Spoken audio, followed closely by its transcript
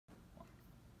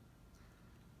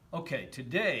Okay,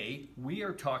 today we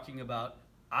are talking about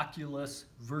Oculus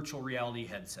virtual reality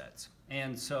headsets.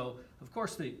 And so, of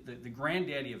course, the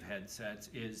granddaddy of headsets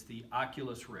is the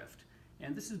Oculus Rift.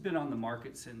 And this has been on the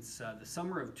market since the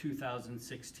summer of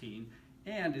 2016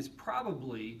 and is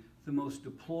probably the most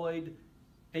deployed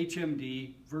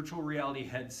HMD virtual reality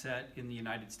headset in the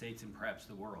United States and perhaps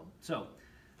the world. So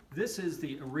this is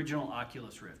the original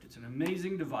Oculus Rift. It's an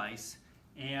amazing device,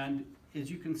 and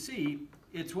as you can see,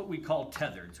 it's what we call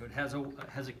tethered. So it has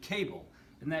a cable,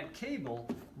 and that cable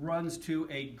runs to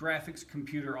a graphics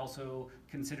computer, also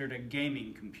considered a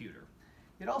gaming computer.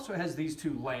 It also has these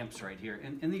two lamps right here,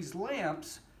 and these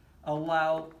lamps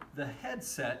allow the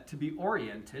headset to be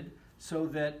oriented so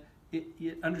that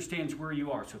it understands where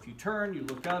you are. So if you turn, you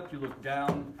look up, you look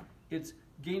down, it's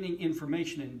gaining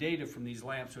information and data from these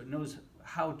lamps so it knows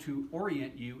how to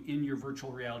orient you in your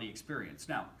virtual reality experience.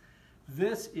 Now,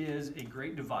 this is a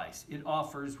great device. It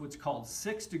offers what's called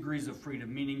 6 degrees of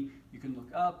freedom, meaning you can look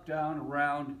up, down,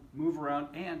 around, move around,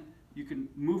 and you can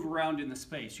move around in the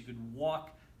space. You could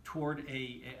walk toward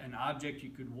an object, you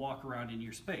could walk around in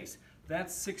your space.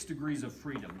 That's 6 degrees of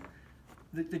freedom.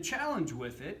 The challenge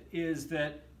with it is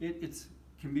that it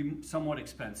can be somewhat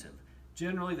expensive.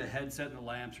 Generally, the headset and the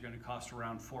lamps are going to cost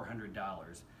around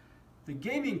 $400. The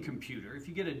gaming computer, if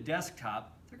you get a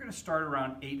desktop, they're going to start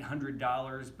around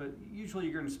 $800, but usually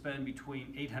you're going to spend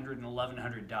between $800 and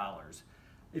 $1,100.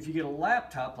 If you get a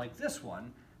laptop like this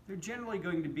one, they're generally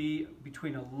going to be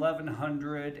between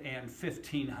 $1,100 and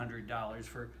 $1,500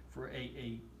 for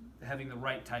having the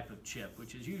right type of chip,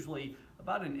 which is usually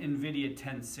about an NVIDIA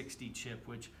 1060 chip,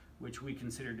 which we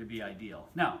consider to be ideal.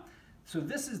 Now, so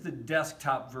this is the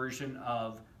desktop version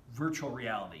of virtual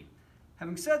reality.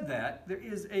 Having said that, there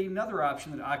is another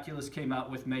option that Oculus came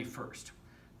out with May 1st.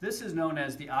 This is known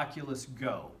as the Oculus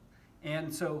Go.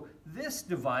 And so this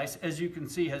device, as you can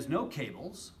see, has no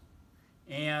cables,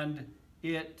 and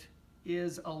it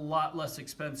is a lot less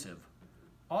expensive.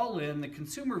 All in, the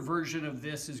consumer version of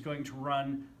this is going to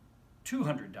run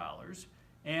 $200,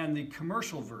 and the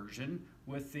commercial version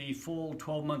with the full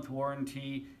 12-month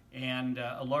warranty and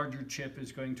a larger chip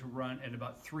is going to run at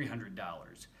about $300.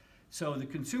 So the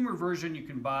consumer version you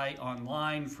can buy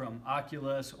online from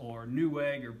Oculus or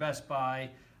Newegg or Best Buy,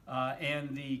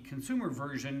 and the consumer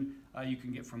version you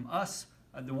can get from us,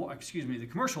 the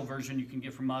commercial version you can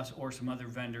get from us or some other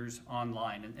vendors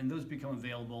online, and those become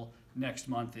available next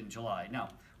month in July. Now,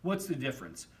 what's the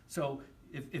difference? So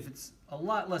if it's a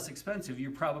lot less expensive,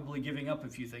 you're probably giving up a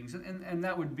few things, and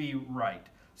that would be right.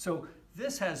 So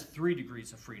this has 3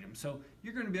 degrees of freedom. So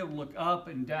you're going to be able to look up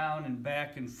and down and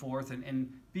back and forth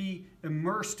and be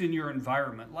immersed in your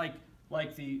environment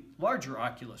like the larger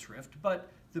Oculus Rift. But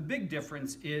the big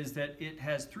difference is that it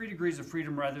has 3 degrees of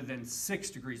freedom rather than 6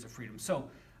 degrees of freedom. So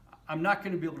I'm not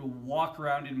going to be able to walk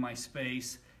around in my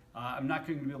space. I'm not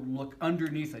going to be able to look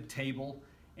underneath a table.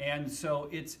 And so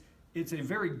it's a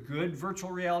very good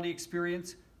virtual reality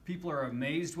experience. People are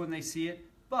amazed when they see it,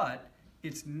 but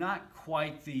it's not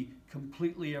quite the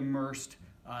completely immersed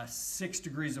 6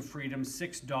 degrees of freedom,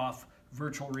 6 DOF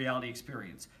virtual reality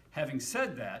experience. Having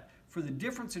said that, for the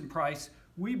difference in price,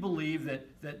 we believe that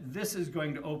this is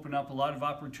going to open up a lot of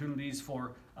opportunities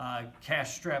for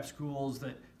cash-strapped schools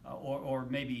or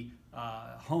maybe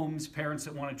homes, parents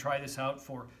that want to try this out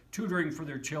for tutoring for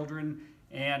their children,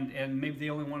 and maybe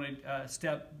they only want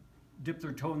to dip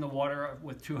their toe in the water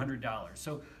with $200.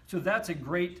 So that's a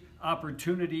great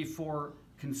opportunity for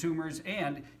consumers,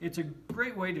 and it's a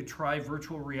great way to try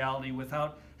virtual reality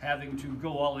without having to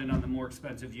go all in on the more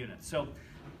expensive units. So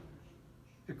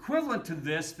equivalent to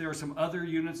this, there are some other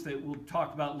units that we'll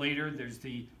talk about later. There's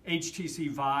the HTC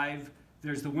Vive,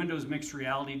 there's the Windows Mixed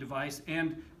Reality device,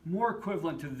 and more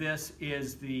equivalent to this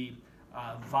is the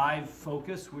Vive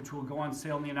Focus, which will go on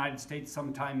sale in the United States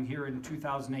sometime here in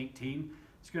 2018.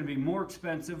 It's going to be more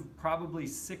expensive, probably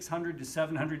 $600 to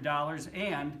 $700,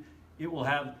 and it will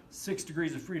have 6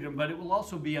 degrees of freedom, but it will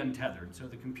also be untethered. So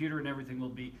the computer and everything will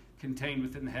be contained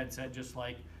within the headset, just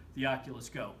like the Oculus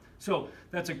Go. So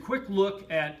that's a quick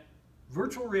look at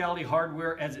virtual reality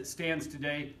hardware as it stands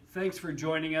today. Thanks for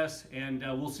joining us, and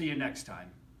we'll see you next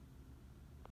time.